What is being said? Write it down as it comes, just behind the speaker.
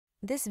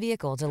This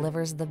vehicle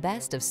delivers the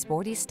best of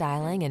sporty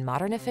styling and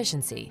modern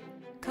efficiency.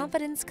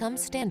 Confidence comes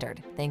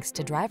standard thanks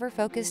to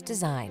driver-focused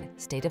design,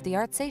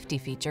 state-of-the-art safety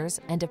features,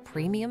 and a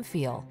premium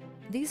feel.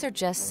 These are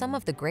just some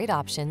of the great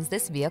options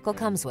this vehicle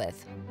comes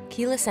with: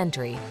 keyless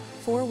entry,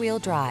 4-wheel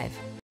drive,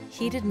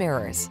 heated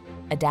mirrors,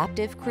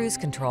 adaptive cruise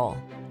control,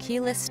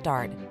 keyless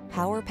start,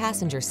 power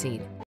passenger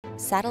seat,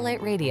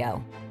 satellite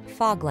radio,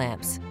 fog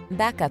lamps,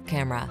 backup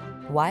camera,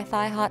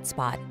 Wi-Fi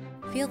hotspot.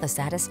 Feel the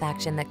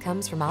satisfaction that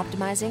comes from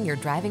optimizing your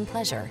driving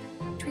pleasure.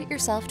 Treat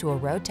yourself to a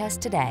road test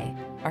today.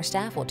 Our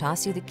staff will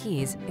toss you the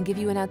keys and give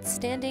you an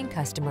outstanding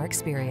customer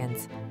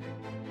experience.